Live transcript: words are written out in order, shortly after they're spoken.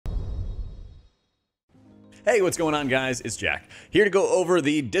Hey, what's going on, guys? It's Jack, here to go over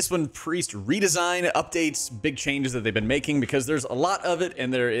the Discipline Priest redesign, updates, big changes that they've been making, because there's a lot of it,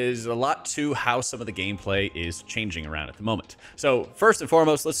 and there is a lot to how some of the gameplay is changing around at the moment. So, first and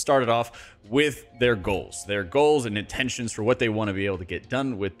foremost, let's start it off with their goals. Their goals and intentions for what they want to be able to get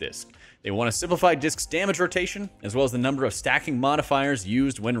done with Disc. They want to simplify Disc's damage rotation, as well as the number of stacking modifiers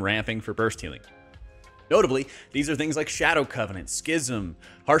used when ramping for burst healing. Notably, these are things like Shadow Covenant, Schism,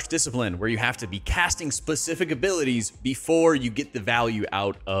 Harsh Discipline, where you have to be casting specific abilities before you get the value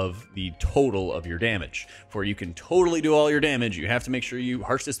out of the total of your damage. Before you can totally do all your damage, you have to make sure you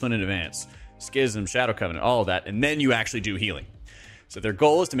Harsh Discipline in advance. Schism, Shadow Covenant, all of that, and then you actually do healing. So their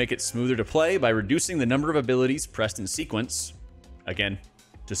goal is to make it smoother to play by reducing the number of abilities pressed in sequence, again,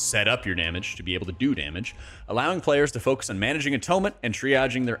 to set up your damage, to be able to do damage, allowing players to focus on managing atonement and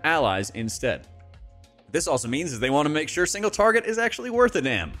triaging their allies instead. This also means that they want to make sure single target is actually worth a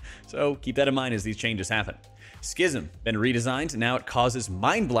damn. So keep that in mind as these changes happen. Schism, been redesigned, now it causes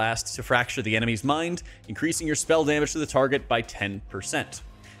Mind Blast to fracture the enemy's mind, increasing your spell damage to the target by 10%.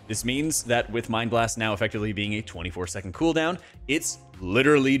 This means that with Mind Blast now effectively being a 24-second cooldown, it's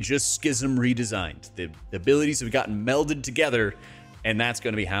literally just Schism redesigned. The abilities have gotten melded together, and that's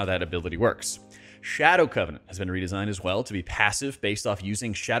going to be how that ability works. Shadow Covenant has been redesigned as well to be passive based off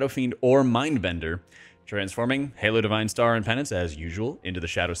using Shadow Fiend or Mindbender, transforming Halo Divine Star and Penance as usual into the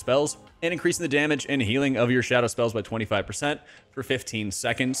Shadow spells, and increasing the damage and healing of your Shadow spells by 25% for 15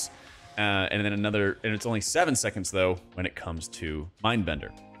 seconds. And it's only 7 seconds though when it comes to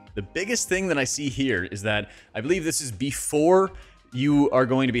Mindbender. The biggest thing that I see here is that I believe this is before you are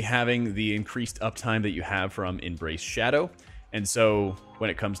going to be having the increased uptime that you have from Embrace Shadow. And so when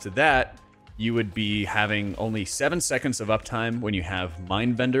it comes to that, you would be having only 7 seconds of uptime when you have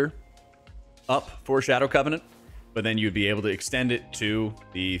Mindbender up for Shadow Covenant, but then you'd be able to extend it to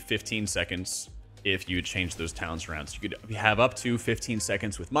the 15 seconds if you change those talents around. So you could have up to 15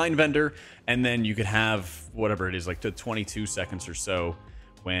 seconds with Mindbender, and then you could have whatever it is, like the 22 seconds or so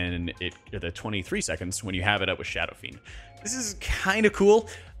when the 23 seconds when you have it up with Shadow Fiend. This is kind of cool,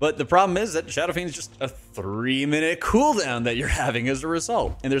 but the problem is that Shadow Fiend is just a 3-minute cooldown that you're having as a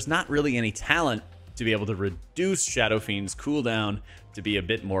result, and there's not really any talent to be able to reduce Shadow Fiend's cooldown to be a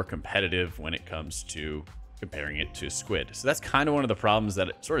bit more competitive when it comes to comparing it to Squid. So that's kind of one of the problems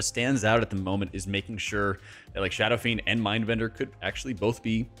that sort of stands out at the moment, is making sure that like Shadow Fiend and Mindbender could actually both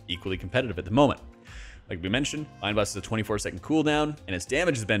be equally competitive at the moment. Like we mentioned, Mind Blast is a 24-second cooldown, and its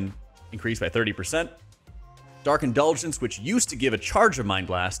damage has been increased by 30%. Dark Indulgence, which used to give a charge of Mind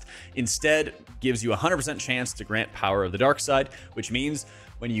Blast, instead gives you a 100% chance to grant power of the dark side, which means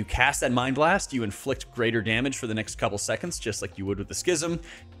when you cast that Mind Blast, you inflict greater damage for the next couple seconds, just like you would with the Schism,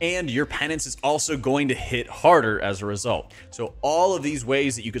 and your Penance is also going to hit harder as a result. So all of these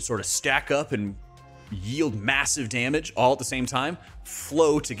ways that you could sort of stack up and yield massive damage all at the same time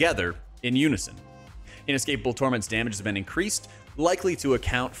flow together in unison. Inescapable Torment's damage has been increased, likely to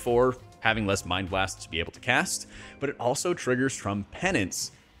account for having less Mind Blast to be able to cast, but it also triggers from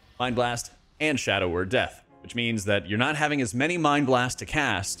Penance, Mind Blast, and Shadow Word Death, which means that you're not having as many Mind Blasts to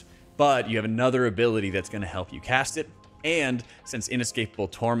cast, but you have another ability that's going to help you cast it. And since Inescapable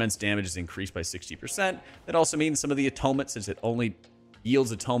Torment's damage is increased by 60%, that also means some of the Atonement, since it only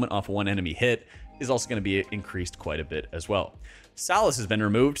yields Atonement off one enemy hit, is also going to be increased quite a bit as well. Solace has been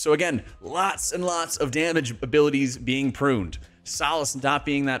removed, so again, lots and lots of damage abilities being pruned. Solace not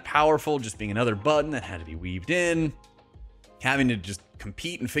being that powerful, just being another button that had to be weaved in, having to just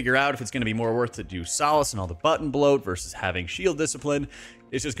compete and figure out if it's going to be more worth to do Solace and all the button bloat versus having Shield Discipline.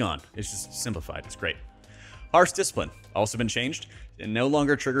 It's just gone. It's just simplified. It's great. Harsh Discipline also been changed. It no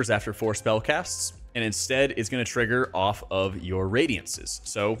longer triggers after 4 spell casts, and instead it's going to trigger off of your Radiances.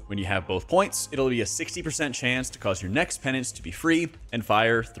 So when you have both points, it'll be a 60% chance to cause your next Penance to be free and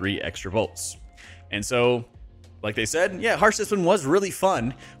fire 3 extra bolts. And so, like they said, yeah, Harsh Discipline was really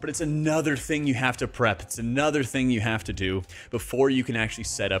fun, but it's another thing you have to prep. It's another thing you have to do before you can actually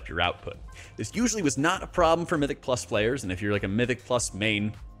set up your output. This usually was not a problem for Mythic Plus players, and if you're like a Mythic Plus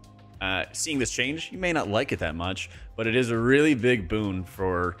main, seeing this change, you may not like it that much, but it is a really big boon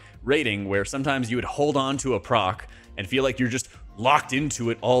for raiding, where sometimes you would hold on to a proc and feel like you're just locked into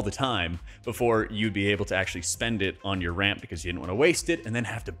it all the time before you'd be able to actually spend it on your ramp because you didn't want to waste it and then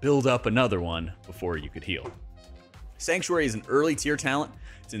have to build up another one before you could heal. Sanctuary is an early tier talent.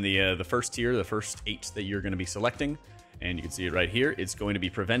 It's in the first tier, the first 8 that you're going to be selecting. And you can see it right here. It's going to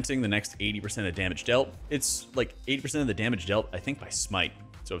be preventing the next 80% of damage dealt. It's like 80% of the damage dealt, I think, by Smite.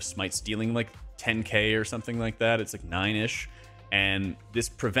 So if Smite's dealing like 10k or something like that, it's like 9-ish. And this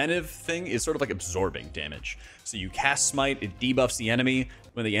preventive thing is sort of like absorbing damage. So you cast Smite, it debuffs the enemy.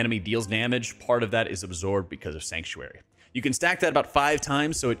 When the enemy deals damage, part of that is absorbed because of Sanctuary. You can stack that about 5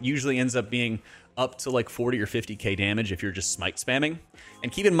 times, so it usually ends up being up to like 40 or 50k damage if you're just Smite spamming.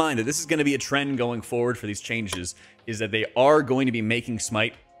 And keep in mind that this is going to be a trend going forward for these changes, is that they are going to be making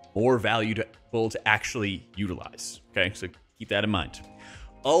Smite more valuable to actually utilize. Okay, so keep that in mind.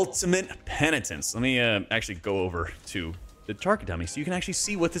 Ultimate Penitence. Let me actually go over to the target dummy so you can actually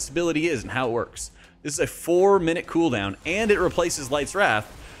see what this ability is and how it works. This is a 4-minute cooldown, and it replaces Light's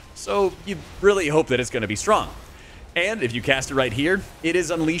Wrath, so you really hope that it's going to be strong. And if you cast it right here, it is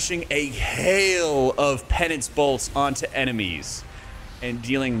unleashing a hail of penance bolts onto enemies and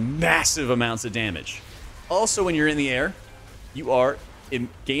dealing massive amounts of damage. Also, when you're in the air, you are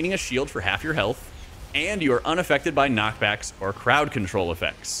gaining a shield for half your health, and you are unaffected by knockbacks or crowd control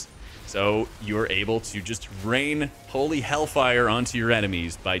effects. So you are able to just rain holy hellfire onto your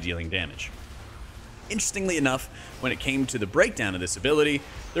enemies by dealing damage. Interestingly enough, when it came to the breakdown of this ability,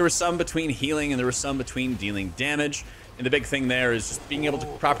 there was some between healing and there was some between dealing damage. And the big thing there is just being able to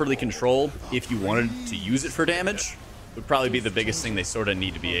properly control if you wanted to use it for damage would probably be the biggest thing they sort of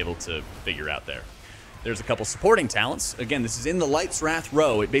need to be able to figure out there. There's a couple supporting talents. Again, this is in the Light's Wrath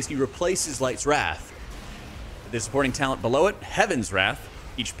row. It basically replaces Light's Wrath. The supporting talent below it, Heaven's Wrath.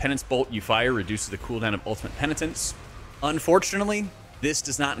 Each penance bolt you fire reduces the cooldown of Ultimate Penitence. Unfortunately, this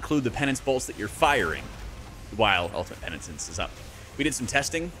does not include the penance bolts that you're firing while Ultimate Penitence is up. We did some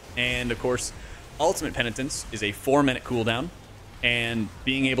testing, and of course, Ultimate Penitence is a 4-minute cooldown, and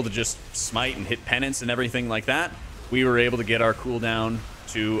being able to just smite and hit penance and everything like that, we were able to get our cooldown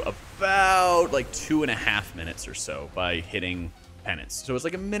to about like 2.5 minutes or so by hitting penance. So it's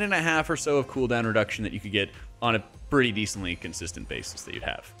like 1.5 minutes or so of cooldown reduction that you could get on a pretty decently consistent basis that you'd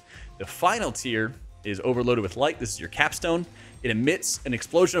have. The final tier is Overloaded with Light. This is your capstone. It emits an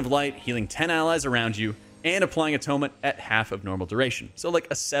explosion of light, healing 10 allies around you, and applying atonement at half of normal duration. So like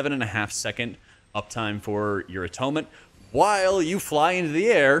a 7.5 second uptime for your atonement while you fly into the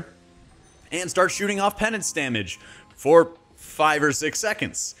air and start shooting off penance damage for 5 or 6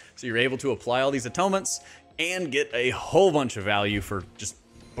 seconds. So you're able to apply all these atonements and get a whole bunch of value for just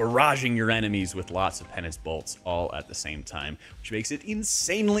barraging your enemies with lots of penance bolts all at the same time, which makes it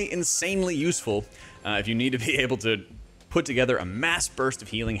insanely useful if you need to be able to put together a mass burst of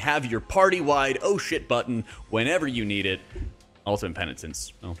healing, have your party-wide oh shit button whenever you need it. Ultimate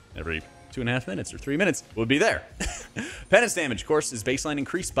Penitence, well, every 2.5 minutes or 3 minutes would be there. Penance damage, of course, is baseline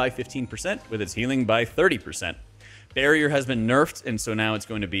increased by 15% with its healing by 30%. Barrier has been nerfed, and so now it's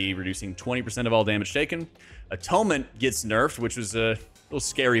going to be reducing 20% of all damage taken. Atonement gets nerfed, which was a little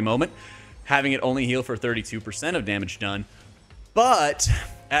scary moment, having it only heal for 32% of damage done. But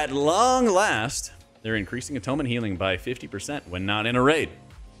at long last, they're increasing Atonement healing by 50% when not in a raid,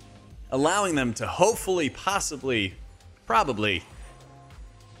 allowing them to hopefully, possibly, probably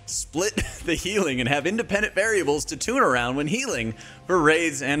split the healing and have independent variables to tune around when healing for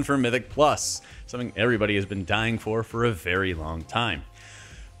raids and for Mythic Plus, something everybody has been dying for a very long time.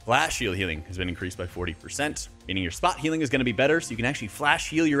 Flash heal healing has been increased by 40%, meaning your spot healing is going to be better, so you can actually flash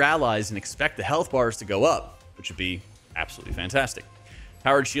heal your allies and expect the health bars to go up, which would be absolutely fantastic.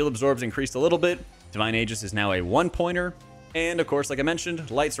 Powered shield absorbs increased a little bit. Divine Aegis is now a 1-pointer. And of course, like I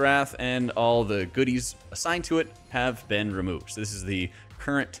mentioned, Light's Wrath and all the goodies assigned to it have been removed. So this is the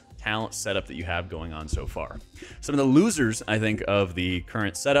current talent setup that you have going on so far. Some of the losers, I think, of the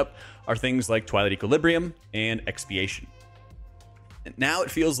current setup are things like Twilight Equilibrium and Expiation. Now it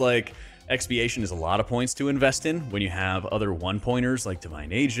feels like Expiation is a lot of points to invest in when you have other 1-pointers like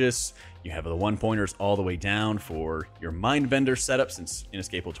Divine Aegis. You have the 1-pointers all the way down for your Mindbender setup, since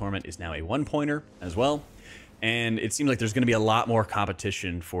Inescapable Torment is now a 1-pointer as well. And it seems like there's going to be a lot more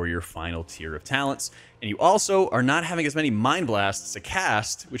competition for your final tier of talents. And you also are not having as many Mind Blasts to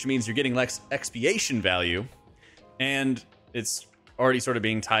cast, which means you're getting less Expiation value. And it's already sort of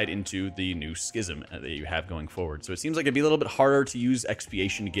being tied into the new Schism that you have going forward. So it seems like it'd be a little bit harder to use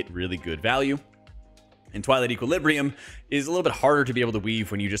Expiation to get really good value. And Twilight Equilibrium is a little bit harder to be able to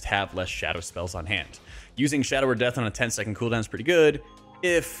weave when you just have less Shadow spells on hand. Using Shadow or Death on a 10-second cooldown is pretty good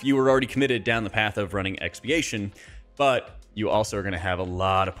if you were already committed down the path of running Expiation, but you also are going to have a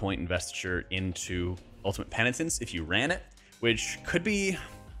lot of point investiture into Ultimate Penitence if you ran it, which could be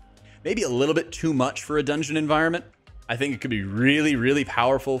maybe a little bit too much for a dungeon environment. I think it could be really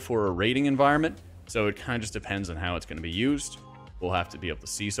powerful for a raiding environment, so it kind of just depends on how it's going to be used. We'll have to be able to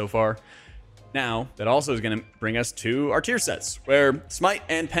see so far. Now, that also is going to bring us to our tier sets, where Smite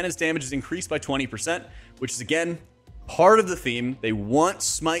and Penance damage is increased by 20%, which is, again, part of the theme. They want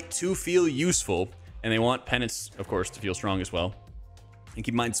Smite to feel useful, and they want penance, of course, to feel strong as well. And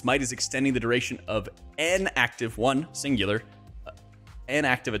keep in mind, Smite is extending the duration of an active, one singular, an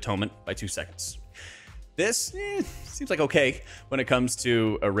active atonement by 2 seconds. This seems like okay when it comes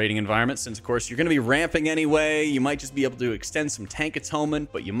to a raiding environment, since of course you're going to be ramping anyway. You might just be able to extend some tank atonement,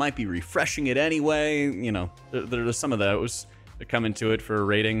 but you might be refreshing it anyway. You know, there's some of those that come into it for a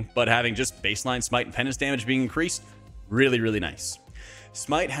raiding, but having just baseline Smite and penance damage being increased, really, really nice.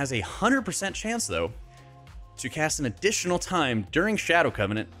 Smite has a 100% chance though to cast an additional time during Shadow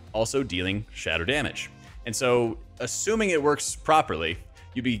Covenant, also dealing shadow damage. And so, assuming it works properly,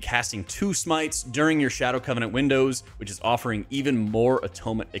 you'd be casting 2 smites during your Shadow Covenant windows, which is offering even more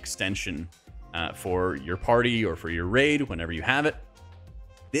atonement extension for your party or for your raid whenever you have it.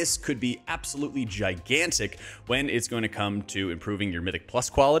 This could be absolutely gigantic when it's going to come to improving your Mythic Plus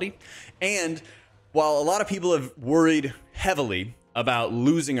quality. And while a lot of people have worried heavily about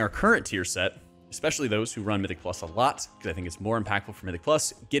losing our current tier set, especially those who run Mythic Plus a lot, because I think it's more impactful for Mythic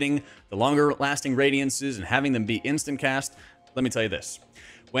Plus, getting the longer lasting radiances and having them be instant cast, let me tell you this.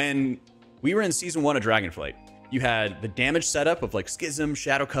 When we were in Season 1 of Dragonflight, you had the damage setup of like Schism,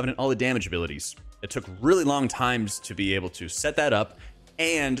 Shadow Covenant, all the damage abilities. It took really long times to be able to set that up,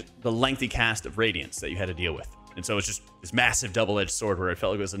 and the lengthy cast of Radiance that you had to deal with. And so it's just this massive double-edged sword where it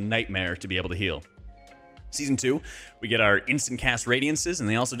felt like it was a nightmare to be able to heal. Season 2, we get our instant cast Radiances, and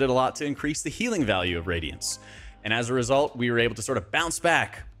they also did a lot to increase the healing value of Radiance. And as a result, we were able to sort of bounce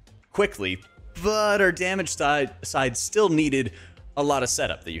back quickly, but our damage side still needed a lot of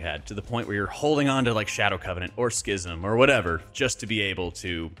setup that you had, to the point where you're holding on to like Shadow Covenant or Schism or whatever just to be able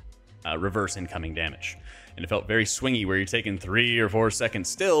to reverse incoming damage. And it felt very swingy where you're taking 3 or 4 seconds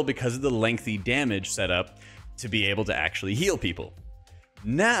still because of the lengthy damage setup to be able to actually heal people.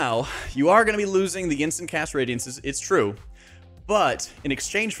 Now, you are going to be losing the instant cast Radiances, it's true, but in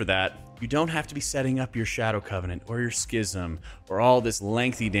exchange for that, you don't have to be setting up your Shadow Covenant or your Schism or all this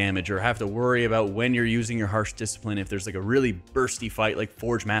lengthy damage, or have to worry about when you're using your Harsh Discipline if there's like a really bursty fight like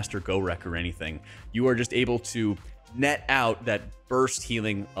Forge Master Go-Wreck or anything. You are just able to net out that burst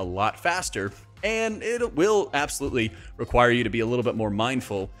healing a lot faster, and it will absolutely require you to be a little bit more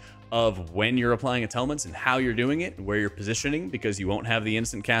mindful of when you're applying atonements and how you're doing it and where you're positioning, because you won't have the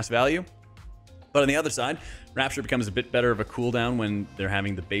instant cast value. But on the other side, Rapture becomes a bit better of a cooldown when they're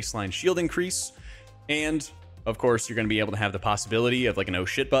having the baseline shield increase. And of course, you're going to be able to have the possibility of like an oh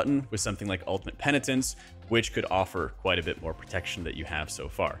shit button with something like Ultimate Penitence, which could offer quite a bit more protection that you have so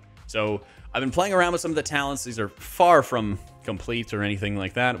far. So I've been playing around with some of the talents. These are far from complete or anything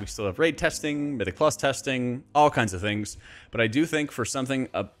like that. We still have raid testing, Mythic Plus testing, all kinds of things. But I do think for something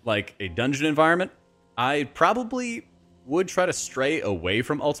like a dungeon environment, I probably would try to stray away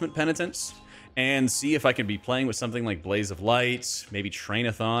from Ultimate Penitence and see if I can be playing with something like Blaze of Light, maybe Train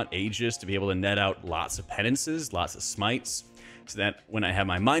of Thought, Aegis, to be able to net out lots of penances, lots of smites, so that when I have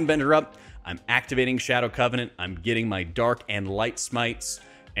my Mindbender up, I'm activating Shadow Covenant, I'm getting my Dark and Light smites,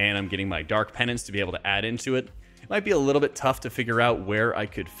 and I'm getting my Dark Penance to be able to add into it. It might be a little bit tough to figure out where I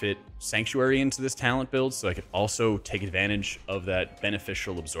could fit Sanctuary into this talent build, so I could also take advantage of that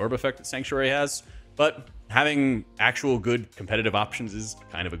beneficial absorb effect that Sanctuary has, but having actual good competitive options is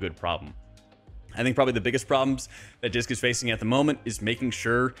kind of a good problem. I think probably the biggest problems that Disc is facing at the moment is making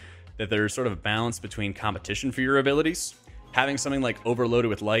sure that there's sort of a balance between competition for your abilities. Having something like Overloaded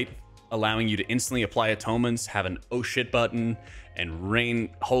with Light, allowing you to instantly apply atonements, have an oh shit button, and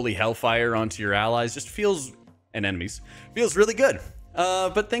rain holy hellfire onto your allies just feels, and enemies, feels really good.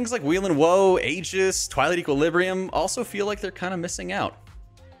 But things like Wheel and Woe, Aegis, Twilight Equilibrium also feel like they're kind of missing out.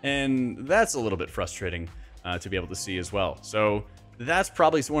 And that's a little bit frustrating to be able to see as well. So that's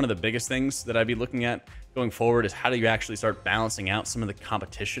probably one of the biggest things that I'd be looking at going forward, is how do you actually start balancing out some of the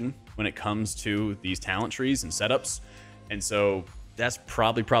competition when it comes to these talent trees and setups. And so that's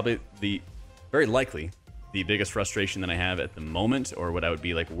probably very likely the biggest frustration that I have at the moment, or what I would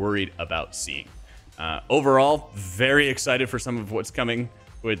be like worried about seeing. Overall, very excited for some of what's coming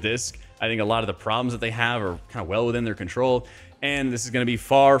with Disc. I think a lot of the problems that they have are kind of well within their control, and this is going to be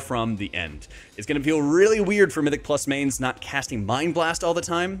far from the end. It's going to feel really weird for Mythic Plus mains not casting Mind Blast all the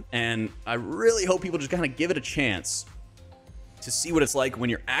time, and I really hope people just kind of give it a chance to see what it's like when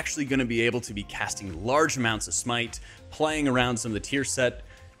you're actually going to be able to be casting large amounts of Smite, playing around some of the tier set,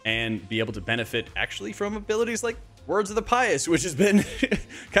 and be able to benefit actually from abilities like Words of the Pious, which has been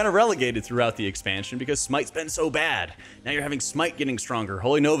kind of relegated throughout the expansion because Smite's been so bad. Now you're having Smite getting stronger,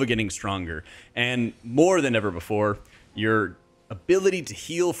 Holy Nova getting stronger, and more than ever before, your ability to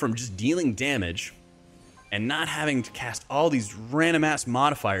heal from just dealing damage and not having to cast all these random ass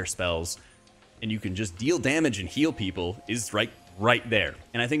modifier spells, and you can just deal damage and heal people, is right right there.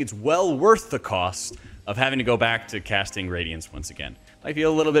 And I think it's well worth the cost of having to go back to casting Radiance once again. I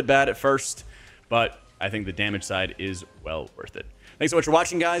feel a little bit bad at first, but I think the damage side is well worth it. Thanks so much for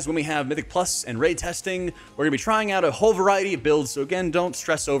watching, guys. When we have Mythic Plus and raid testing, we're going to be trying out a whole variety of builds. So again, don't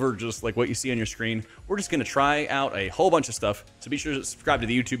stress over just like what you see on your screen. We're just going to try out a whole bunch of stuff. So be sure to subscribe to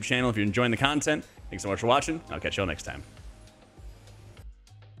the YouTube channel if you're enjoying the content. Thanks so much for watching. I'll catch you all next time.